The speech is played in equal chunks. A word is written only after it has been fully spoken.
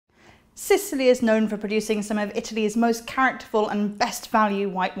Sicily is known for producing some of Italy's most characterful and best value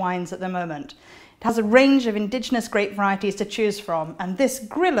white wines at the moment. It has a range of indigenous grape varieties to choose from, and this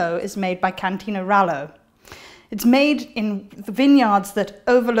Grillo is made by Cantine Rallo. It's made in the vineyards that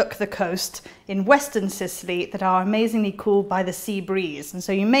overlook the coast in western Sicily that are amazingly cooled by the sea breeze, and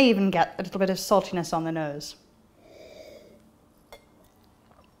so you may even get a little bit of saltiness on the nose.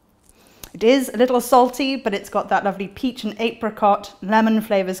 It is a little salty, but it's got that lovely peach and apricot, lemon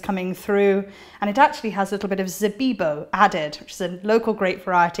flavours coming through, and it actually has a little bit of Zabibo added, which is a local grape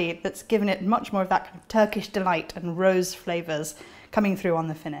variety that's given it much more of that kind of Turkish delight and rose flavours coming through on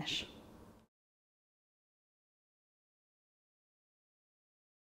the finish.